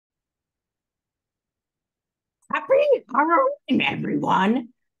Halloween, everyone.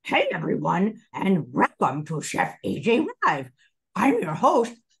 Hey, everyone, and welcome to Chef AJ Live. I'm your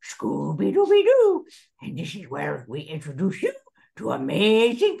host, Scooby-Dooby-Doo, and this is where we introduce you to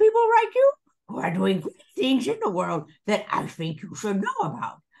amazing people like you who are doing great things in the world that I think you should know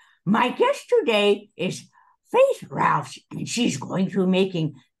about. My guest today is Faith Ralphs, and she's going to be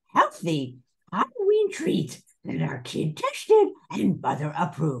making healthy Halloween treats that are kid tested and mother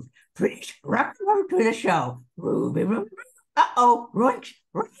approved. Please welcome to the show, Ruby. Rocky.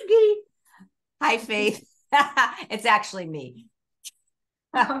 Hi, Faith. It's actually me.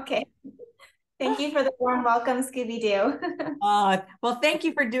 Okay. Thank you for the warm welcome, Scooby-Doo. Well, thank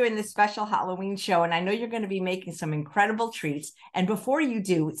you for doing this special Halloween show. And I know you're going to be making some incredible treats. And before you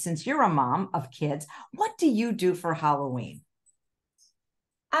do, since you're a mom of kids, what do you do for Halloween?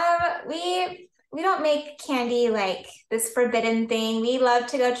 We don't make candy like this forbidden thing. We love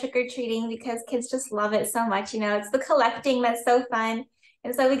to go trick-or-treating because kids just love it so much. You know, it's the collecting that's so fun.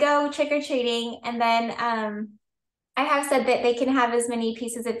 And so we go trick-or-treating, and then I have said that they can have as many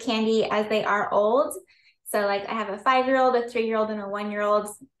pieces of candy as they are old. So like I have a 5-year-old, a 3-year-old, and a 1-year-old.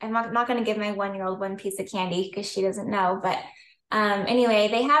 I'm not going to give my 1-year-old one piece of candy because she doesn't know. But anyway,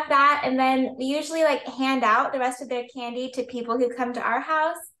 they have that. And then we usually like hand out the rest of their candy to people who come to our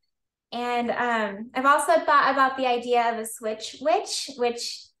house. And I've also thought about the idea of a switch witch,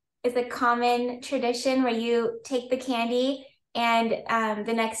 which is a common tradition where you take the candy and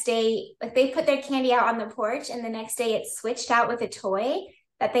the next day, like they put their candy out on the porch and the next day it's switched out with a toy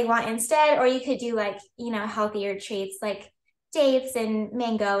that they want instead. Or you could do like, you know, healthier treats like dates and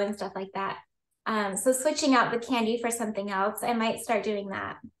mango and stuff like that. So switching out the candy for something else, I might start doing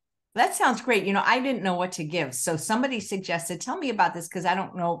that. That sounds great. You know, I didn't know what to give. So somebody suggested, tell me about this because I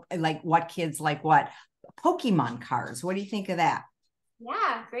don't know like what kids like what. Pokemon cards. What do you think of that?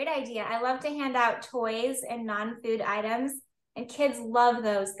 Yeah, great idea. I love to hand out toys and non-food items, and kids love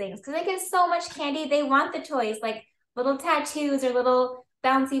those things because they get so much candy. They want the toys, like little tattoos or little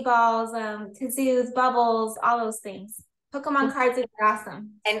bouncy balls, kazoos, bubbles, all those things. Pokemon cards are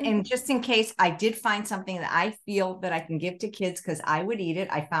awesome. And just in case, I did find something that I feel that I can give to kids because I would eat it.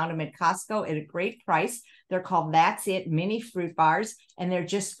 I found them at Costco at a great price. They're called That's It mini fruit bars, and they're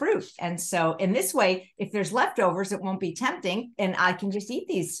just fruit. And so in this way, if there's leftovers, it won't be tempting, and I can just eat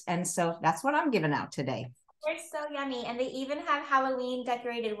these. And so that's what I'm giving out today. They're so yummy, and they even have Halloween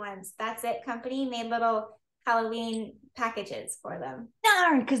decorated ones. That's It company made little Halloween packages for them.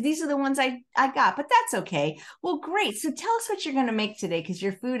 Darn, because these are the ones I got, but that's okay. Well, great. So tell us what you're going to make today because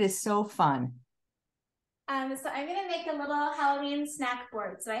your food is so fun. So I'm going to make a little Halloween snack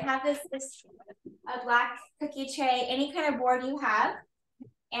board. So I have this a black cookie tray, any kind of board you have.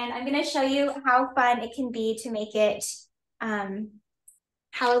 And I'm going to show you how fun it can be to make it Halloweeny.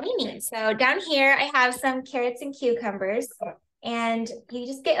 So down here, I have some carrots and cucumbers. And you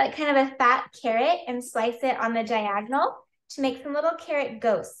just get like kind of a fat carrot and slice it on the diagonal to make some little carrot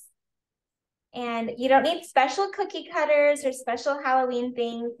ghosts. And you don't need special cookie cutters or special Halloween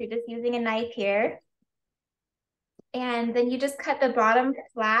things. You're just using a knife here. And then you just cut the bottom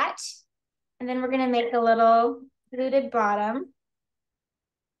flat. And then we're going to make a little fluted bottom.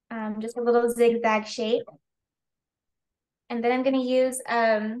 Just a little zigzag shape. And then I'm going to use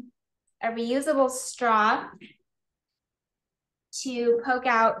a reusable straw to poke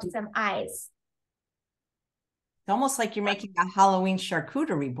out some eyes. It's almost like you're making a Halloween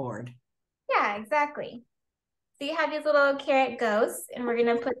charcuterie board. Yeah, exactly. So you have these little carrot ghosts, and we're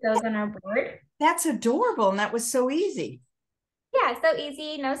going to put those on our board. That's adorable, and that was so easy. Yeah, so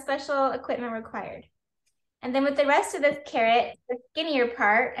easy, no special equipment required. And then with the rest of this carrot, the skinnier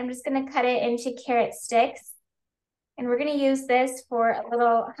part, I'm just going to cut it into carrot sticks. And we're going to use this for a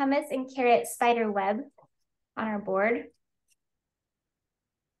little hummus and carrot spider web on our board.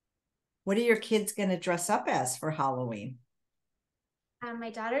 What are your kids going to dress up as for Halloween? My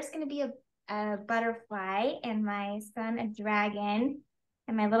daughter's going to be a butterfly, and my son a dragon,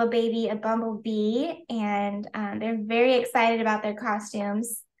 and my little baby a bumblebee. And they're very excited about their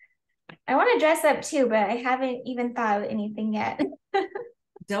costumes. I want to dress up too, but I haven't even thought of anything yet.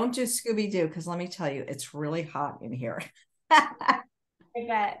 Don't do Scooby-Doo, because let me tell you, it's really hot in here. I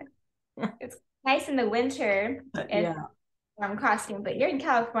bet. It's nice in the winter. Yeah. Warm costume, but you're in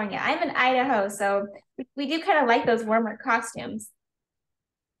California. I'm in Idaho, so we do kind of like those warmer costumes.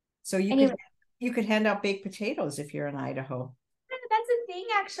 So you could hand out baked potatoes if you're in Idaho. That's a thing,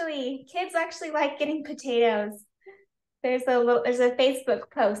 actually. Kids actually like getting potatoes. There's a Facebook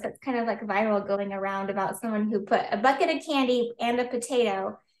post that's kind of like viral going around about someone who put a bucket of candy and a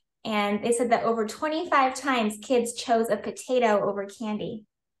potato, and they said that over 25 times kids chose a potato over candy.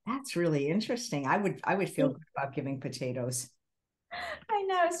 That's really interesting. I would feel good about giving potatoes. I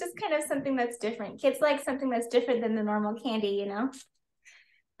know, it's just kind of something that's different. Kids like something that's different than the normal candy, you know?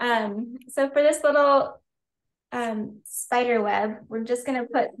 So for this little spider web, we're just gonna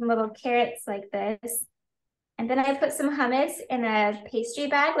put some little carrots like this. And then I put some hummus in a pastry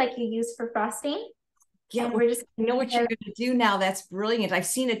bag like you use for frosting. Yeah, and we're just you know what you're going to do now. That's brilliant. I've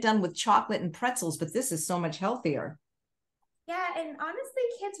seen it done with chocolate and pretzels, but this is so much healthier. Yeah, and honestly,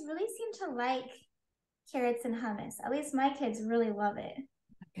 kids really seem to like carrots and hummus. At least my kids really love it.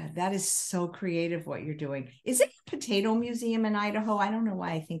 Yeah, that is so creative what you're doing. Is it a potato museum in Idaho? I don't know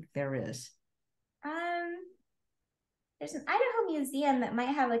why I think there is. Um, there's an Idaho museum that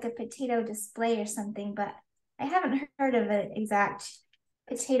might have like a potato display or something, but I haven't heard of an exact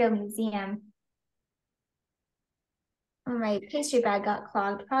potato museum. Oh, my pastry bag got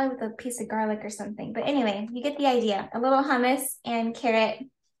clogged, probably with a piece of garlic or something. But anyway, you get the idea. A little hummus and carrot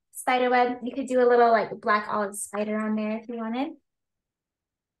spider web. You could do a little like black olive spider on there if you wanted.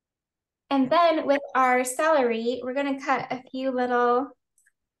 And then with our celery, we're going to cut a few little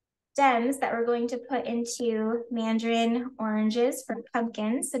stems that we're going to put into mandarin oranges for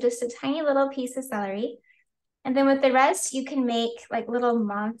pumpkins. So just a tiny little piece of celery. And then with the rest, you can make like little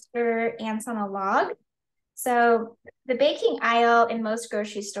monster ants on a log. So the baking aisle in most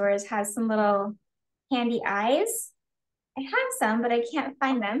grocery stores has some little candy eyes. I have some, but I can't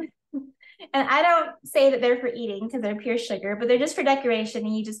find them. And I don't say that they're for eating because they're pure sugar, but they're just for decoration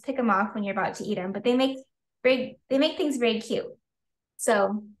and you just pick them off when you're about to eat them. But they make things very cute.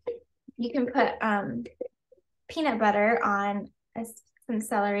 So you can put peanut butter on some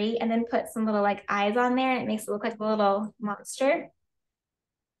celery and then put some little like eyes on there and it makes it look like a little monster.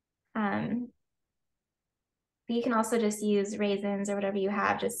 You can also just use raisins or whatever you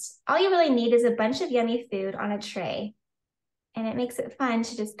have. Just all you really need is a bunch of yummy food on a tray. And it makes it fun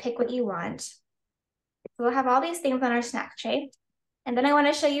to just pick what you want. So we'll have all these things on our snack tray. And then I want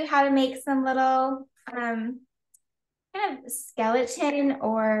to show you how to make some little kind of skeleton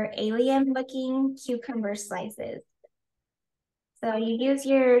or alien looking cucumber slices. So you use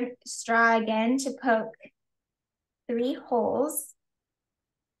your straw again to poke 3 holes.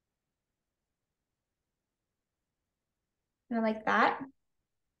 Like that.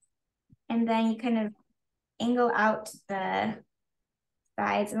 And then you kind of angle out the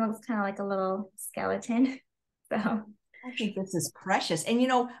sides and it looks kind of like a little skeleton. So I think this is precious. And you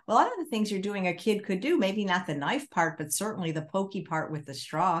know, a lot of the things you're doing a kid could do, maybe not the knife part, but certainly the pokey part with the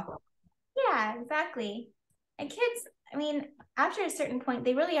straw. yeah, exactly. And kids, I mean, after a certain point,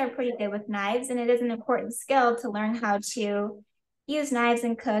 they really are pretty good with knives, and it is an important skill to learn how to use knives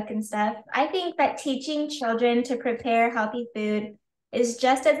and cook and stuff. I think that teaching children to prepare healthy food is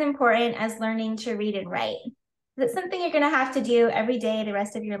just as important as learning to read and write. It's something you're going to have to do every day the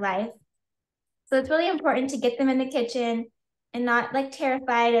rest of your life. So it's really important to get them in the kitchen and not like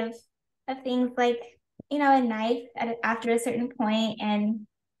terrified of things like, you know, a knife after a certain point and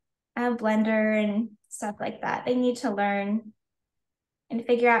a blender and stuff like that. They need to learn and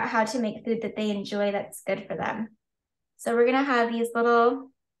figure out how to make food that they enjoy that's good for them. So we're gonna have these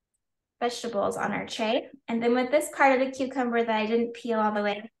little vegetables on our tray. And then with this part of the cucumber that I didn't peel all the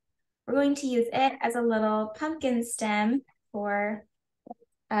way, we're going to use it as a little pumpkin stem for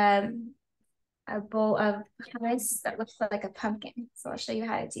a bowl of hummus that looks like a pumpkin. So I'll show you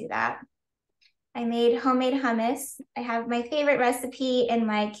how to do that. I made homemade hummus. I have my favorite recipe in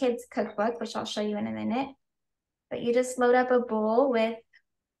my kids' cookbook, which I'll show you in a minute. But you just load up a bowl with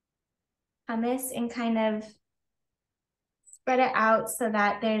hummus and kind of spread it out so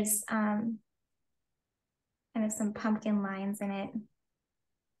that there's kind of some pumpkin lines in it,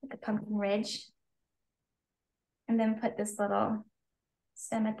 like a pumpkin ridge. And then put this little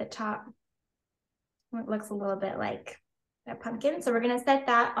stem at the top. It looks a little bit like a pumpkin. So we're gonna set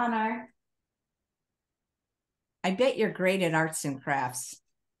that on our... I bet you're great at arts and crafts.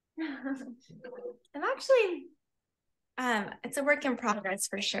 I'm actually, it's a work in progress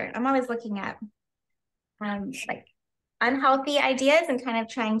for sure. I'm always looking at like unhealthy ideas and kind of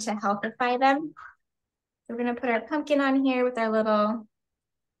trying to healthify them. So we're gonna put our pumpkin on here with our little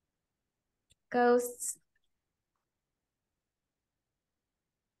ghosts,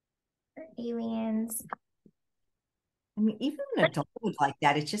 our aliens. I mean, even an adult would like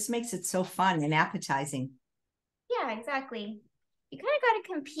that. It just makes it so fun and appetizing. Yeah, exactly. You kind of got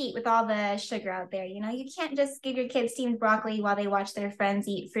to compete with all the sugar out there. You know, you can't just give your kids steamed broccoli while they watch their friends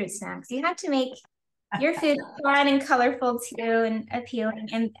eat fruit snacks. You have to make your food fun and colorful too and appealing.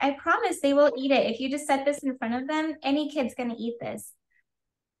 And I promise they will eat it. If you just set this in front of them, any kid's going to eat this.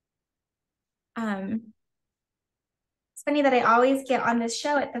 It's funny that I always get on this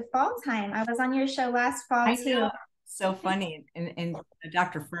show at the fall time. I was on your show last fall I too. know. So funny. And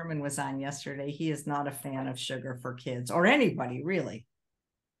Dr. Furman was on yesterday. He is not a fan of sugar for kids or anybody, really.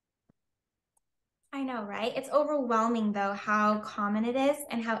 I know, right? It's overwhelming though how common it is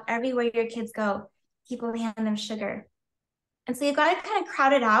and how everywhere your kids go, people hand them sugar. And so you've got to kind of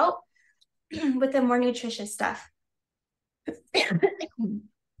crowd it out with the more nutritious stuff. Sorry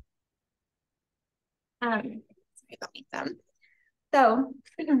about my thumb. So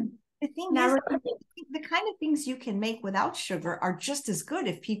The thing now is, the kind of things you can make without sugar are just as good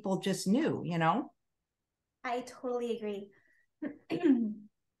if people just knew, you know? I totally agree.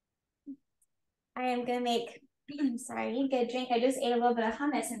 I am gonna make, sorry, I need to get a drink. I just ate a little bit of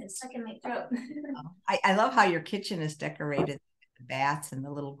hummus and it's stuck in my throat. I love how your kitchen is decorated, the bats and the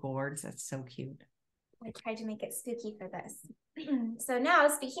little gourds. That's so cute. I tried to make it spooky for this. So now,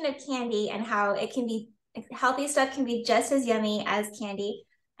 speaking of candy and how it can be, healthy stuff can be just as yummy as candy,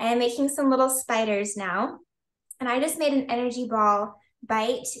 I am making some little spiders now. And I just made an energy ball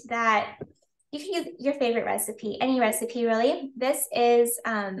bite that you can use your favorite recipe, any recipe really. This is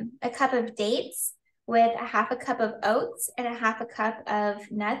a cup of dates with a half a cup of oats and a half a cup of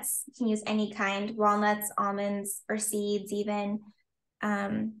nuts. You can use any kind, walnuts, almonds, or seeds even.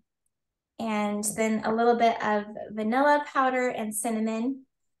 And then a little bit of vanilla powder and cinnamon.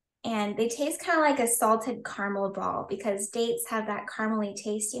 And they taste kind of like a salted caramel ball because dates have that caramely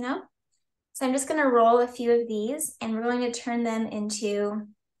taste, you know? So I'm just gonna roll a few of these and we're going to turn them into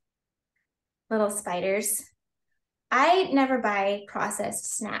little spiders. I never buy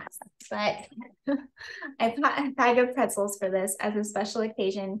processed snacks, but I bought a bag of pretzels for this as a special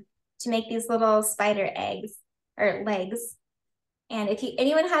occasion to make these little spider eggs or legs. And if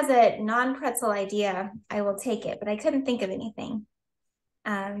anyone has a non-pretzel idea, I will take it, but I couldn't think of anything.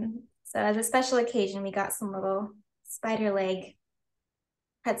 So as a special occasion, we got some little spider leg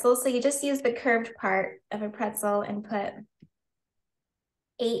pretzels. So you just use the curved part of a pretzel and put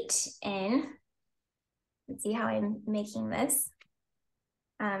 8 in. Let's see how I'm making this.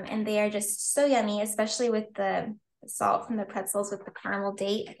 And they are just so yummy, especially with the salt from the pretzels with the caramel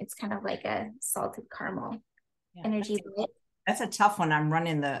date. It's kind of like a salted caramel energy bit. That's a tough one. I'm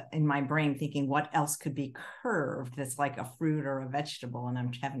running in my brain thinking what else could be curved that's like a fruit or a vegetable, and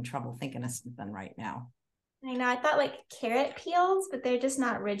I'm having trouble thinking of something right now. I know, I thought like carrot peels, but they're just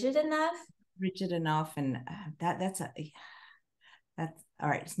not rigid enough. And that's all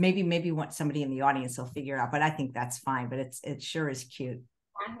right. Maybe want somebody in the audience will figure it out, but I think that's fine. But it sure is cute.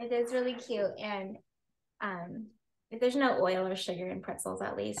 Yeah, it is really cute, and there's no oil or sugar in pretzels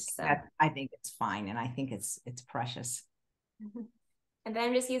at least. So I think it's fine, and I think it's precious. And then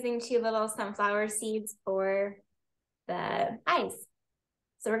I'm just using 2 little sunflower seeds for the eyes.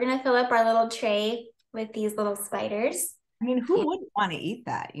 So we're gonna fill up our little tray with these little spiders. I mean, who wouldn't want to eat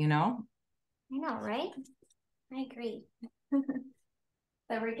that, you know? I know, right? I agree. So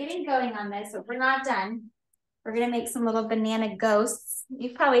we're getting going on this, but we're not done. We're gonna make some little banana ghosts.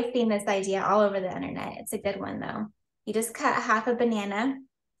 You've probably seen this idea all over the internet. It's a good one though. You just cut half a banana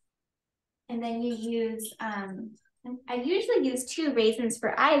and then you use, I usually use 2 raisins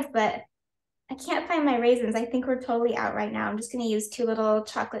for eyes, but I can't find my raisins. I think we're totally out right now. I'm just gonna use 2 little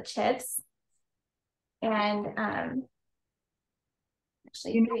chocolate chips. And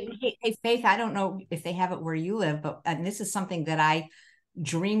actually, you know, hey, Faith, I don't know if they have it where you live, but and this is something that I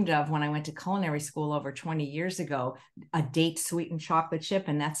dreamed of when I went to culinary school over 20 years ago, a date sweetened chocolate chip.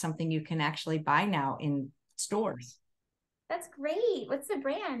 And that's something you can actually buy now in stores. That's great. What's the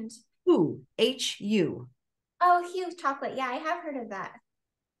brand? HU. Oh, Hugh's chocolate. Yeah, I have heard of that.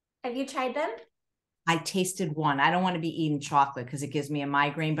 Have you tried them? I tasted one. I don't want to be eating chocolate because it gives me a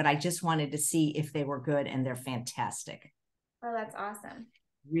migraine, but I just wanted to see if they were good, and they're fantastic. Oh, that's awesome.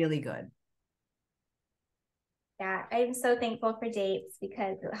 Really good. Yeah, I'm so thankful for dates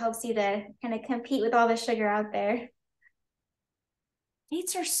because it helps you to kind of compete with all the sugar out there.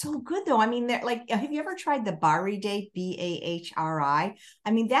 Dates are so good though. I mean, they're like, have you ever tried the Bari date, BAHRI?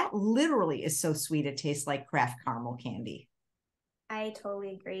 I mean, that literally is so sweet. It tastes like Kraft caramel candy. I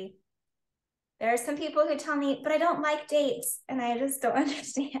totally agree. There are some people who tell me, but I don't like dates, and I just don't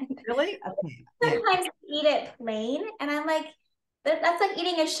understand. Really? Okay. Sometimes I eat it plain, and I'm like, that's like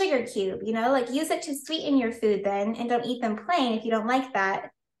eating a sugar cube, you know, like use it to sweeten your food then, and don't eat them plain if you don't like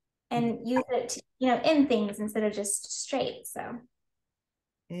that, and use it to, you know, in things instead of just straight. So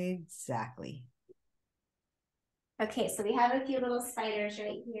exactly. okay, so we have a few little spiders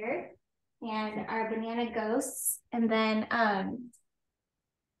right here and our banana ghosts, and then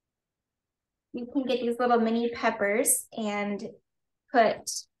you can get these little mini peppers and put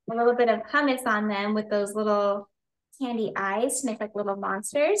a little bit of hummus on them with those little candy eyes to make like little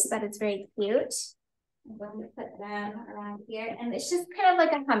monsters. That is very cute. I'm going to put them around here. And it's just kind of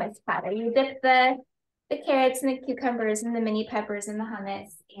like a hummus platter. You dip the carrots and the cucumbers and the mini peppers in the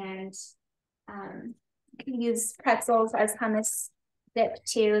hummus. And you can use pretzels as hummus dip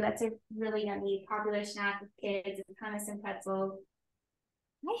too. That's a really yummy, popular snack with kids. It's hummus and pretzels.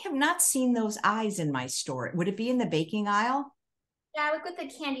 I have not seen those eyes in my store. Would it be in the baking aisle? Yeah, like with the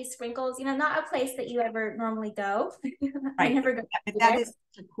candy sprinkles, you know, not a place that you ever normally go. I Right. never go. But that is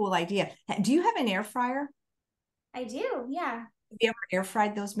a cool idea. Do you have an air fryer? I do, yeah. Have you ever air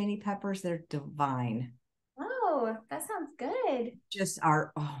fried those mini peppers? They're divine. Oh, that sounds good. Just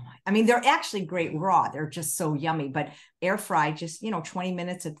are, oh my, I mean, they're actually great raw. They're just so yummy, but air fry, just, 20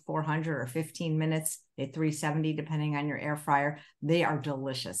 minutes at 400 or 15 minutes at 370, depending on your air fryer. They are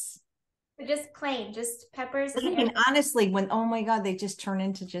delicious. Just plain, just peppers. And honestly, oh my God, they just turn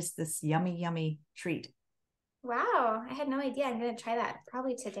into just this yummy, yummy treat. Wow, I had no idea. I'm going to try that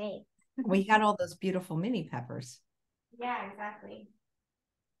probably today. We got all those beautiful mini peppers. Yeah, exactly.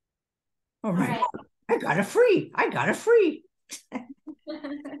 Oh my God. I got a free. I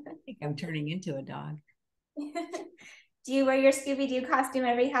think I'm turning into a dog. Do you wear your Scooby-Doo costume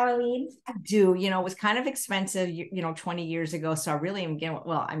every Halloween? I do. It was kind of expensive, 20 years ago. So I really am getting,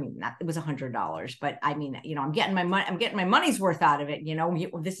 well, I mean, it was $100, but I mean, I'm getting my money's worth out of it.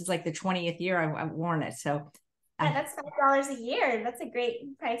 This is like the 20th year I've worn it. So yeah, that's $5 a year. That's a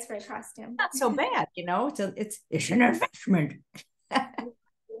great price for a costume. Not so bad, it's an investment.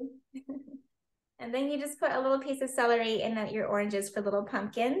 And then you just put a little piece of celery in your oranges for little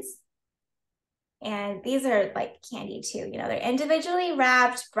pumpkins. And these are like candy too. They're individually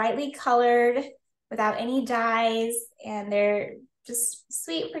wrapped, brightly colored, without any dyes. And they're just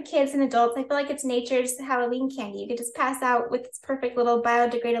sweet for kids and adults. I feel like it's nature's Halloween candy. You could just pass out with its perfect little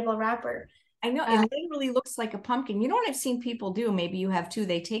biodegradable wrapper. I know it literally looks like a pumpkin. You know what I've seen people do? Maybe you have too.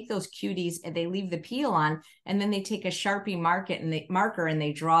 They take those cuties and they leave the peel on, and then they take a Sharpie marker and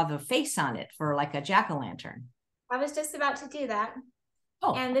they draw the face on it for like a jack-o'-lantern. I was just about to do that.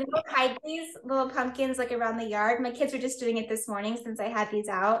 Oh. And then we'll hide these little pumpkins like around the yard. My kids were just doing it this morning since I had these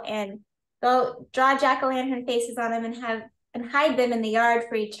out, and they'll draw jack-o'-lantern faces on them and hide them in the yard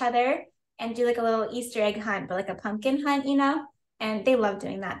for each other and do like a little Easter egg hunt, but like a pumpkin hunt, and they love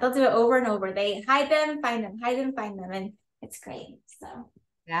doing that. They'll do it over and over. They hide them, find them, hide them, find them, and it's great. So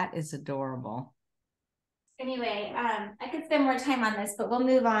that is adorable. Anyway, I could spend more time on this, but we'll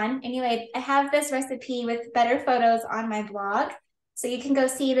move on. Anyway, I have this recipe with better photos on my blog. So you can go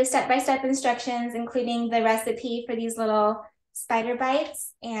see the step-by-step instructions, including the recipe for these little spider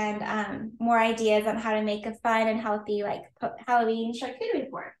bites and more ideas on how to make a fun and healthy Halloween charcuterie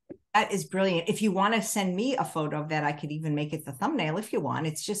board. That is brilliant. If you want to send me a photo of that, I could even make it the thumbnail if you want.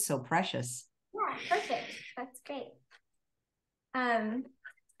 It's just so precious. Yeah, perfect. That's great.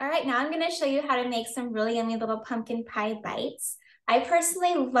 All right, now I'm going to show you how to make some really yummy little pumpkin pie bites. I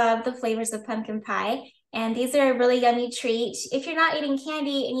personally love the flavors of pumpkin pie, and these are a really yummy treat. If you're not eating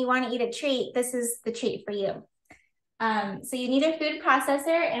candy and you want to eat a treat, this is the treat for you. So you need a food processor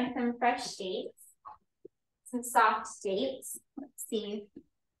and some fresh dates, some soft dates. Let's see.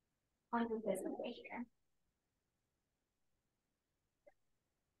 I'll do this over here.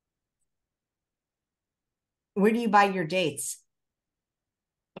 Where do you buy your dates?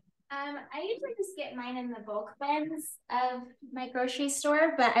 I usually just get mine in the bulk bins of my grocery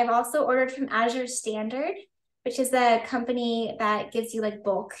store, but I've also ordered from Azure Standard, which is a company that gives you like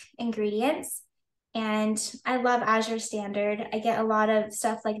bulk ingredients. And I love Azure Standard. I get a lot of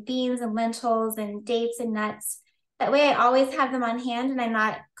stuff like beans and lentils and dates and nuts. That way I always have them on hand and I'm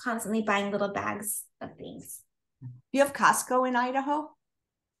not constantly buying little bags of things. Do you have Costco in Idaho?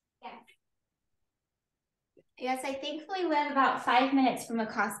 Yeah. Yes, I thankfully live about 5 minutes from a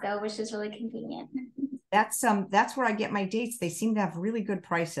Costco, which is really convenient. That's where I get my dates. They seem to have really good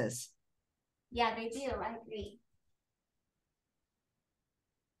prices. Yeah, they do. I agree.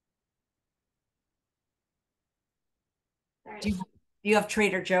 Do you have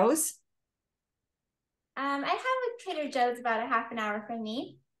Trader Joe's? I have a Trader Joe's about a half an hour from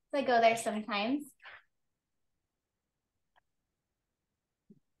me. So I go there sometimes.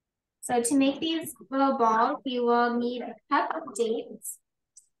 So to make these little balls, you will need a cup of dates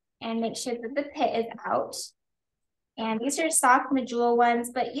and make sure that the pit is out. And these are soft medjool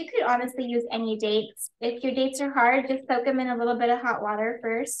ones, but you could honestly use any dates. If your dates are hard, just soak them in a little bit of hot water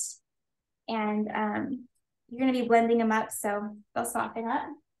first. And you're going to be blending them up, so they'll soften up.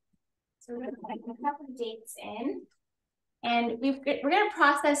 So we're going to put a couple of dates in. And we're going to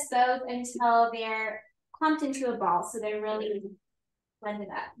process those until they're clumped into a ball, so they're really blended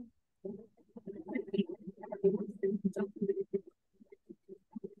up.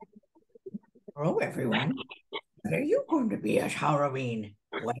 Hello, everyone. What are you going to be as Halloween?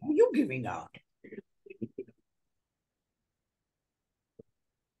 What are you giving out?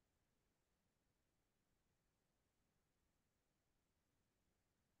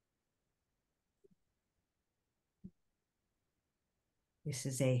 This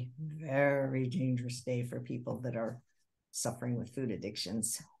is a very dangerous day for people that are suffering with food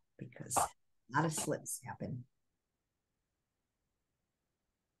addictions because a lot of slips happen.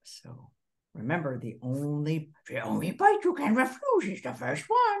 So remember, the only bite you can refuse is the first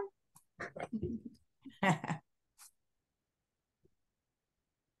one.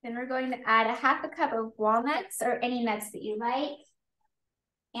 Then we're going to add a half a cup of walnuts or any nuts that you like,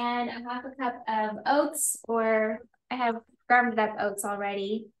 and a half a cup of oats, or I have ground up oats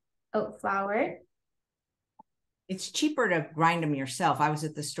already, oat flour. It's cheaper to grind them yourself. I was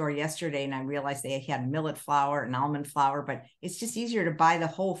at the store yesterday and I realized they had millet flour and almond flour, but it's just easier to buy the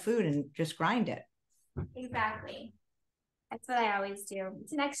whole food and just grind it. Exactly. That's what I always do.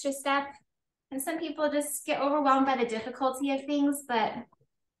 It's an extra step. And some people just get overwhelmed by the difficulty of things, but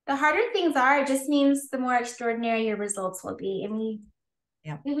the harder things are, it just means the more extraordinary your results will be. And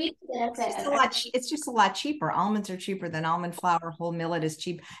it's just a lot cheaper. Almonds are cheaper than almond flour. Whole millet is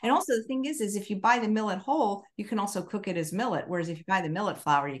cheap. And also the thing is if you buy the millet whole, you can also cook it as millet. Whereas if you buy the millet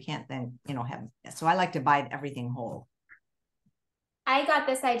flour, you can't then, have it. So I like to buy everything whole. I got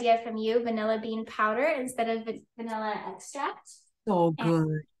this idea from you, vanilla bean powder instead of vanilla extract. So good.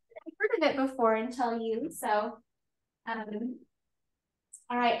 I've heard of it before until you. So, all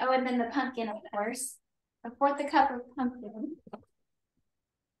right. Oh, and then the pumpkin, of course. A fourth a cup of pumpkin.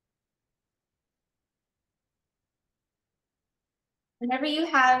 Whenever you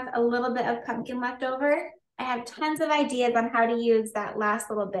have a little bit of pumpkin left over, I have tons of ideas on how to use that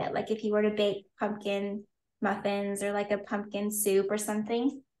last little bit. Like if you were to bake pumpkin muffins or like a pumpkin soup or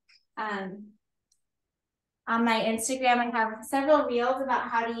something. On my Instagram, I have several reels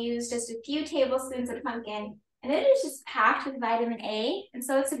about how to use just a few tablespoons of pumpkin, and it is just packed with vitamin A. And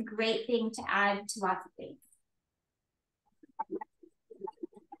so it's a great thing to add to lots of things.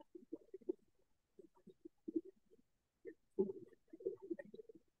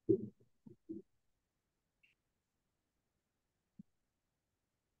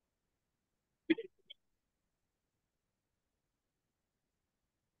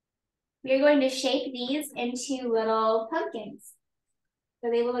 We're going to shape these into little pumpkins. So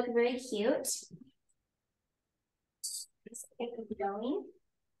they will look very cute. Just get them going.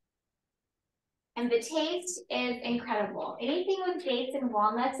 And the taste is incredible. Anything with dates and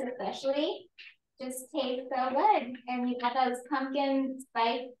walnuts especially just tastes so good. And you got those pumpkin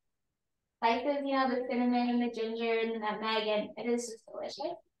spices, the cinnamon and the ginger and the nutmeg, and it is just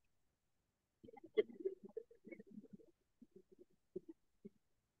delicious.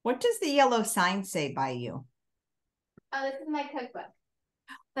 What does the yellow sign say by you? Oh, this is my cookbook.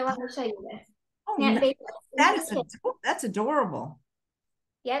 So I want to show you this. Oh, that's adorable.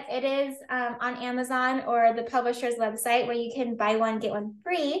 Yep, it is on Amazon or the publisher's website where you can buy one, get one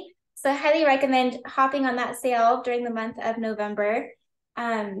free. So I highly recommend hopping on that sale during the month of November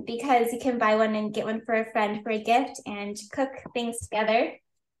because you can buy one and get one for a friend for a gift and cook things together.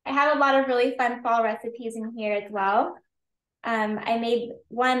 I have a lot of really fun fall recipes in here as well. I made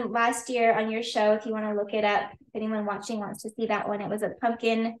one last year on your show if you want to look it up. If anyone watching wants to see that one, it was a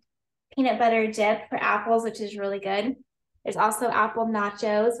pumpkin peanut butter dip for apples, which is really good. There's also apple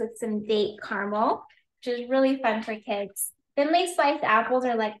nachos with some date caramel, which is really fun for kids. Thinly sliced apples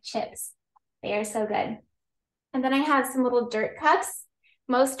are like chips. They are so good. And then I have some little dirt cups.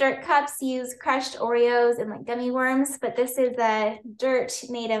 Most dirt cups use crushed Oreos and like gummy worms, but this is a dirt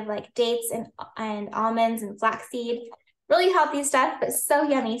made of like dates and almonds and flaxseed. Really healthy stuff, but so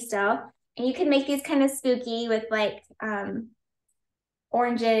yummy still. And you can make these kind of spooky with like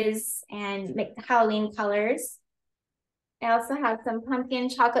oranges and make the Halloween colors. I also have some pumpkin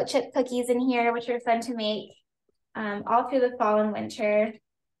chocolate chip cookies in here, which are fun to make all through the fall and winter.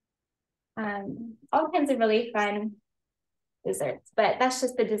 All kinds of really fun desserts, but that's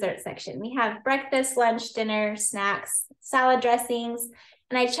just the dessert section. We have breakfast, lunch, dinner, snacks, salad dressings,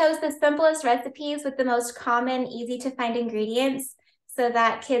 and I chose the simplest recipes with the most common, easy to find ingredients so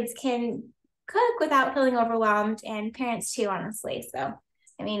that kids can cook without feeling overwhelmed, and parents too, honestly. So,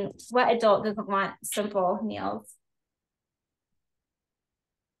 I mean, what adult doesn't want simple meals?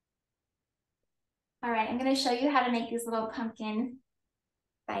 All right, I'm going to show you how to make these little pumpkin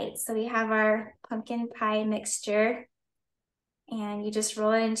bites. So we have our pumpkin pie mixture, and you just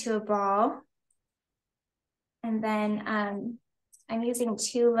roll it into a ball. And then I'm using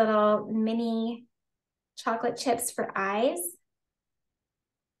two little mini chocolate chips for eyes,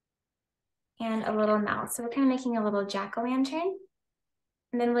 and a little mouth. So we're kind of making a little jack-o'-lantern.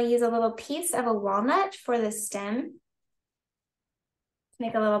 And then we'll use a little piece of a walnut for the stem to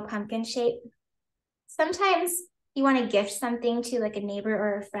make a little pumpkin shape. Sometimes you want to gift something to like a neighbor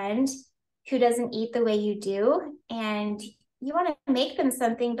or a friend who doesn't eat the way you do, and you want to make them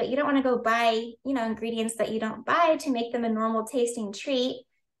something, but you don't want to go buy, ingredients that you don't buy to make them a normal tasting treat.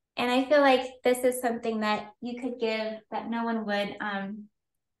 And I feel like this is something that you could give that no one would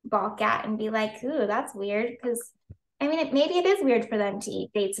balk at and be like, ooh, that's weird. Because I mean, maybe it is weird for them to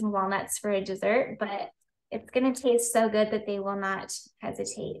eat dates and walnuts for a dessert, but it's going to taste so good that they will not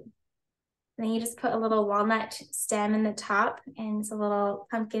hesitate. And then you just put a little walnut stem in the top, and it's a little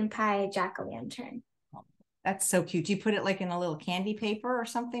pumpkin pie jack-o'-lantern. That's so cute. Do you put it like in a little candy paper or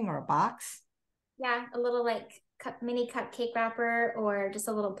something, or a box? Yeah, a little like mini cupcake wrapper, or just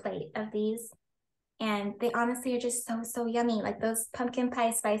a little plate of these. And they honestly are just so, so yummy. Like those pumpkin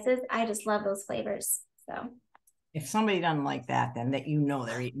pie spices, I just love those flavors. So if somebody doesn't like that, then that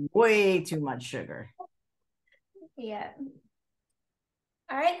they're eating way too much sugar. Yeah.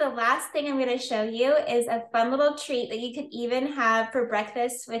 All right, the last thing I'm going to show you is a fun little treat that you could even have for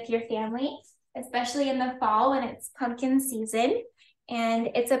breakfast with your family, especially in the fall when it's pumpkin season. And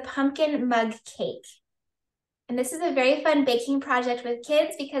it's a pumpkin mug cake. And this is a very fun baking project with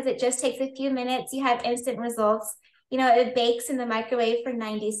kids because it just takes a few minutes. You have instant results. It bakes in the microwave for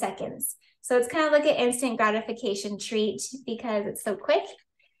 90 seconds. So it's kind of like an instant gratification treat because it's so quick.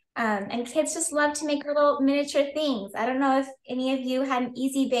 And kids just love to make little miniature things. I don't know if any of you had an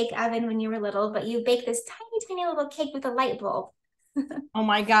easy bake oven when you were little, but you bake this tiny, tiny little cake with a light bulb. Oh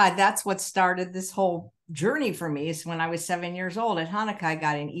my God, that's what started this whole journey for me. Is when I was 7 years old at Hanukkah, I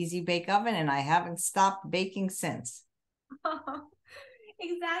got an easy bake oven and I haven't stopped baking since.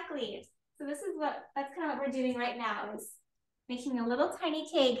 Exactly. So that's kind of what we're doing right now, is making a little tiny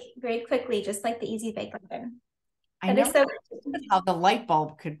cake very quickly, just like the easy bake oven. I know how the light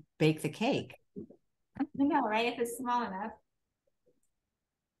bulb could bake the cake. I know, right? If it's small enough.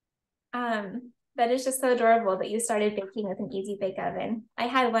 That is just so adorable that you started baking with an easy bake oven. I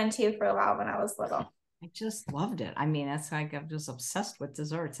had one too for a while when I was little. I just loved it. I mean, that's like I'm just obsessed with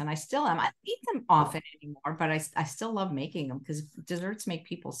desserts, and I still am. I don't eat them often anymore, but I still love making them because desserts make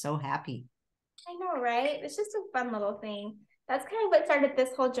people so happy. I know, right? It's just a fun little thing. That's kind of what started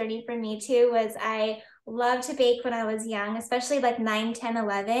this whole journey for me too, was I loved to bake when I was young, especially like 9, 10,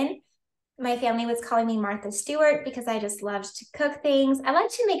 11. My family was calling me Martha Stewart because I just loved to cook things. I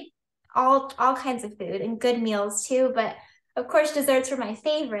like to make all kinds of food and good meals too, but of course desserts were my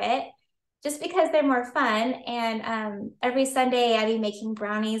favorite just because they're more fun. And every Sunday I'd be making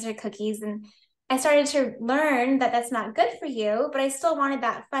brownies or cookies, and I started to learn that that's not good for you, but I still wanted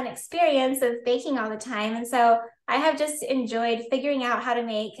that fun experience of baking all the time. And so I have just enjoyed figuring out how to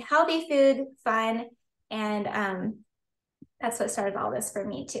make healthy food fun, and that's what started all this for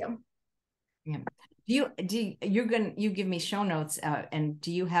me too. Yeah. You give me show notes, and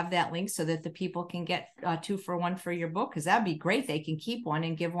do you have that link so that the people can get 2 for 1 for your book? Because that'd be great. They can keep one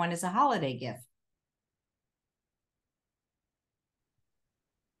and give one as a holiday gift.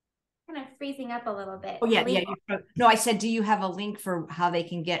 Kind of freezing up a little bit. Oh yeah, yeah. No, I said, do you have a link for how they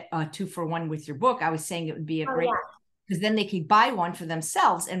can get 2 for 1 with your book? I was saying it would be a great, because then they could buy one for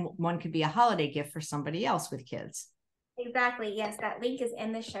themselves, and one could be a holiday gift for somebody else with kids. Exactly. Yes, that link is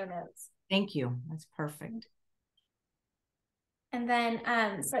in the show notes. Thank you. That's perfect. And then,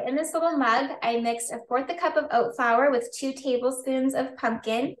 so in this little mug, I mixed 1/4 cup of oat flour with 2 tablespoons of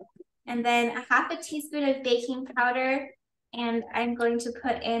pumpkin, and then 1/2 teaspoon of baking powder. And I'm going to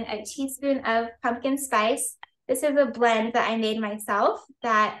put in 1 teaspoon of pumpkin spice. This is a blend that I made myself,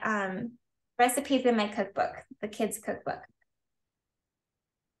 that recipes in my cookbook, the kids' cookbook.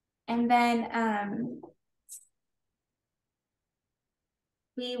 And then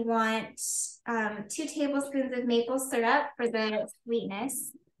we want 2 tablespoons of maple syrup for the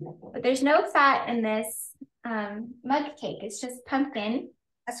sweetness. But there's no fat in this mug cake. It's just pumpkin.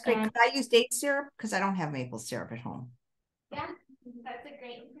 That's great. Could I use date syrup? Because I don't have maple syrup at home. Yeah, that's a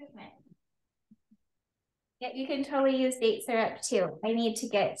great improvement. Yeah, you can totally use date syrup too. I need to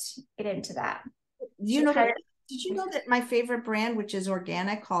get into that. Did you know that my favorite brand, which is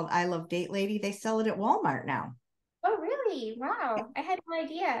organic, called I Love Date Lady, they sell it at Walmart now? Oh, really? Wow. I had no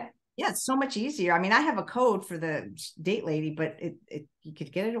idea. Yeah, it's so much easier. I mean, I have a code for the Date Lady, but you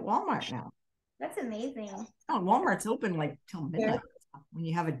could get it at Walmart now. That's amazing. Oh, Walmart's open like till midnight. When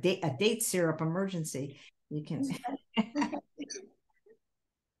you have a date syrup emergency, you can.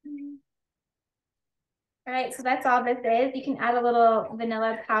 All right, so that's all this is. You can add a little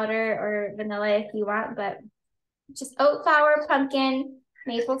vanilla powder or vanilla if you want, but just oat flour, pumpkin,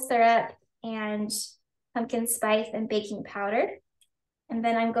 maple syrup, and pumpkin spice and baking powder. And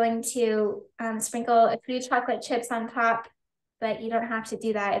then I'm going to sprinkle a few chocolate chips on top, but you don't have to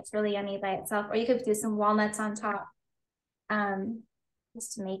do that. It's really yummy by itself. Or you could do some walnuts on top,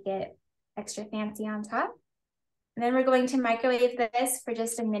 just to make it extra fancy on top. And then we're going to microwave this for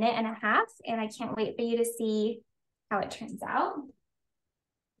just a minute and a half. And I can't wait for you to see how it turns out.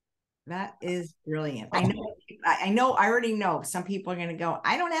 That is brilliant. I already know some people are going to go,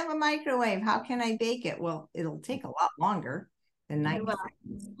 I don't have a microwave. How can I bake it? Well, it'll take a lot longer than 90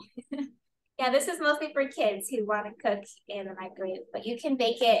 seconds. Yeah, this is mostly for kids who want to cook in the microwave, but you can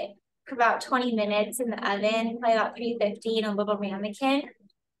bake it for about 20 minutes in the oven, probably about 350 in a little ramekin.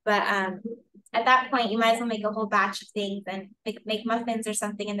 But at that point, you might as well make a whole batch of things and make muffins or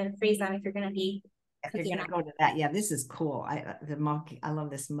something and then freeze them if you're going to be if you're going to go to that. Yeah, this is cool. I love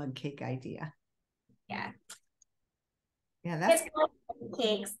this mug cake idea. Yeah. Yeah, that's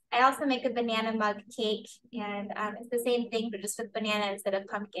cakes. I also make a banana mug cake, and it's the same thing, but just with banana instead of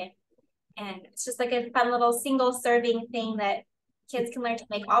pumpkin. And it's just like a fun little single serving thing that kids can learn to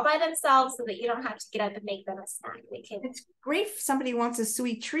make all by themselves so that you don't have to get up and make them a snack. It's great if somebody wants a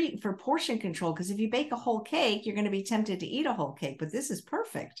sweet treat for portion control, because if you bake a whole cake, you're going to be tempted to eat a whole cake, but this is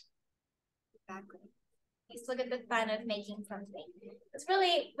perfect. Exactly. You still get the fun of making something. It's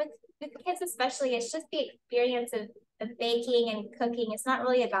really, with kids especially, it's just the experience of baking and cooking. It's not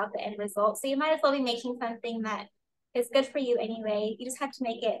really about the end result. So you might as well be making something that is good for you anyway. You just have to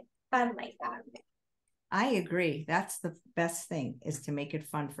make it fun like that. I agree. That's the best thing, is to make it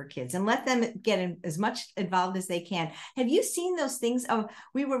fun for kids and let them get as much involved as they can. Have you seen those things? Oh,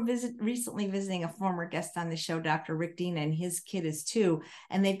 we were recently visiting a former guest on the show, Dr. Rick Dean, and his kid is 2.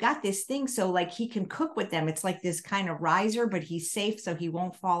 And they've got this thing so like he can cook with them. It's like this kind of riser, but he's safe so he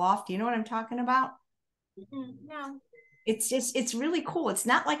won't fall off. Do you know what I'm talking about? No. It's really cool. It's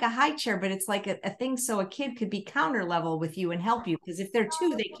not like a high chair, but it's like a thing so a kid could be counter level with you and help you. Because if they're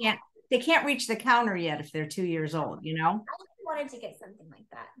 2, they can't reach the counter yet if they're 2 years old, you know? I wanted to get something like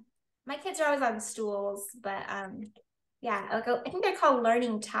that. My kids are always on stools, but yeah, I think they're called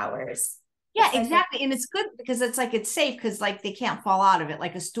learning towers. Yeah, exactly. And it's good because it's like it's safe because like they can't fall out of it.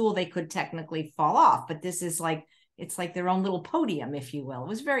 Like a stool, they could technically fall off, but this is like it's like their own little podium, if you will. It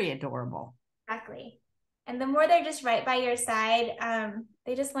was very adorable. Exactly. And the more they're just right by your side,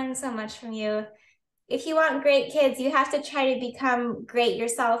 they just learn so much from you. If you want great kids, you have to try to become great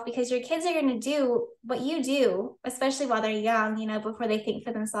yourself, because your kids are going to do what you do, especially while they're young, you know, before they think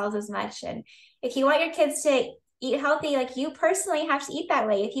for themselves as much. And if you want your kids to eat healthy, like you personally have to eat that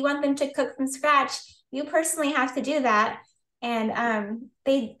way. If you want them to cook from scratch, you personally have to do that. And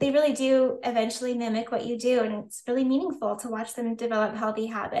they really do eventually mimic what you do. And it's really meaningful to watch them develop healthy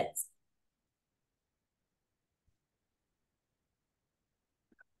habits.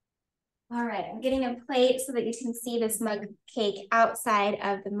 All right, I'm getting a plate so that you can see this mug cake outside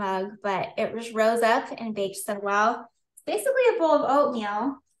of the mug, but it just rose up and baked so well. It's basically a bowl of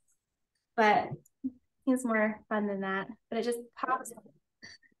oatmeal, but it's more fun than that. But it just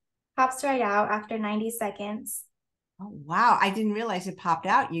pops right out after 90 seconds. Oh, wow. I didn't realize it popped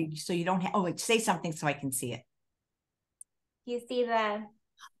out. So you don't have, oh, wait, say something so I can see it. You see the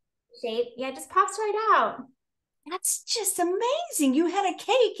shape? Yeah, it just pops right out. That's just amazing. You had a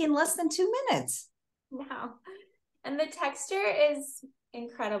cake in less than 2 minutes. No. And the texture is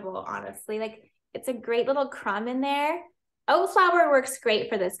incredible, honestly. Like, it's a great little crumb in there. Oat flour works great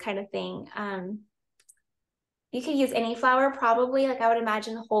for this kind of thing. You could use any flour, probably. Like, I would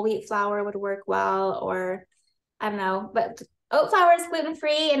imagine whole wheat flour would work well, or I don't know. But oat flour is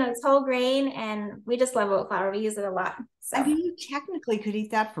gluten-free and it's whole grain, and we just love oat flour. We use it a lot. So. I mean, you technically could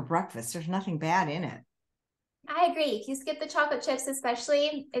eat that for breakfast. There's nothing bad in it. I agree. If you skip the chocolate chips,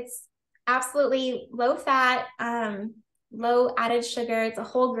 especially, it's absolutely low fat, low added sugar. It's a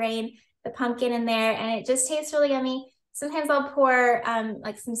whole grain, the pumpkin in there, and it just tastes really yummy. Sometimes I'll pour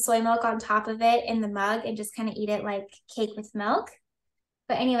like some soy milk on top of it in the mug and just kind of eat it like cake with milk.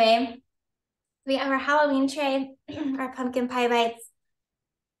 But anyway, we have our Halloween tray, our pumpkin pie bites,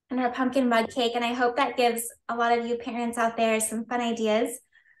 and our pumpkin mug cake. And I hope that gives a lot of you parents out there some fun ideas.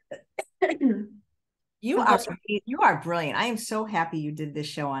 You are brilliant. I am so happy you did this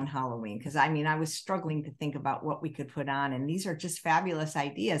show on Halloween, because I mean, I was struggling to think about what we could put on, and these are just fabulous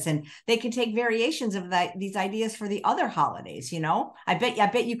ideas, and they can take variations of these ideas for the other holidays. You know, I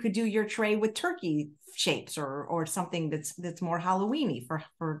bet you could do your tray with turkey shapes or something that's more Halloweeny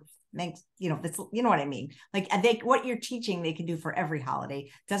for makes, you know, that's, you know what I mean? Like what you're teaching, they can do for every holiday.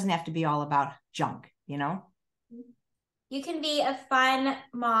 It doesn't have to be all about junk. you know? You can be a fun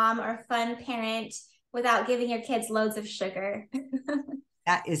mom or fun parent without giving your kids loads of sugar.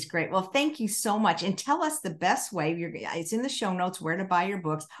 That is great. Well, thank you so much. And tell us the best way. It's in the show notes where to buy your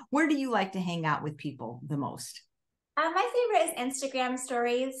books. Where do you like to hang out with people the most? My favorite is Instagram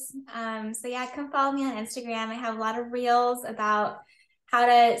stories. So yeah, come follow me on Instagram. I have a lot of reels about how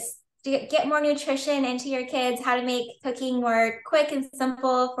to get more nutrition into your kids, how to make cooking more quick and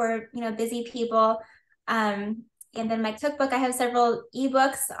simple for, busy people. And then my cookbook, I have several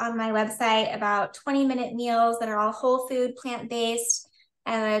ebooks on my website about 20-minute meals that are all whole food, plant-based.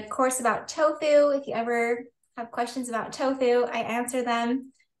 I have a course about tofu. If you ever have questions about tofu, I answer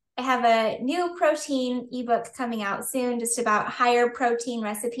them. I have a new protein ebook coming out soon, just about higher protein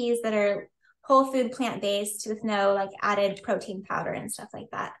recipes that are whole food, plant-based with no like added protein powder and stuff like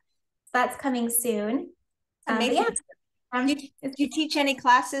that. So that's coming soon. Amazing. Do you teach any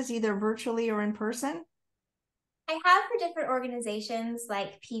classes either virtually or in person? I have for different organizations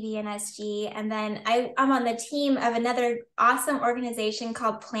like PBNSG, and then I'm on the team of another awesome organization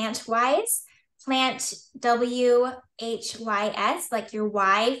called PlantWise, Plant WHYS, like your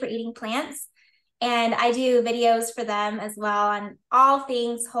Y for eating plants. And I do videos for them as well on all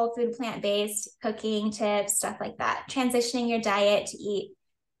things whole food, plant-based, cooking tips, stuff like that, transitioning your diet to eat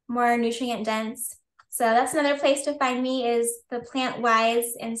more nutrient dense. So that's another place to find me is the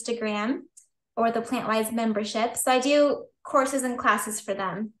PlantWise Instagram or the PlantWise membership. So I do courses and classes for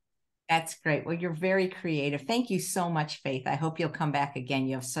them. That's great. Well, you're very creative. Thank you so much, Faith. I hope you'll come back again.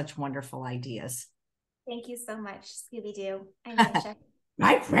 You have such wonderful ideas. Thank you so much, Scooby-Doo. I know, Chef.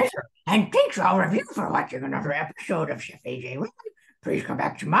 My pleasure. And thanks all of you for watching another episode of Chef AJ Live. Please come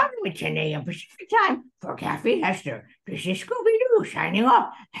back tomorrow at 10 a.m. Pacific time for Caffeine Hester. This is Scooby-Doo signing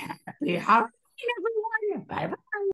off. Happy Halloween, everyone. Bye-bye.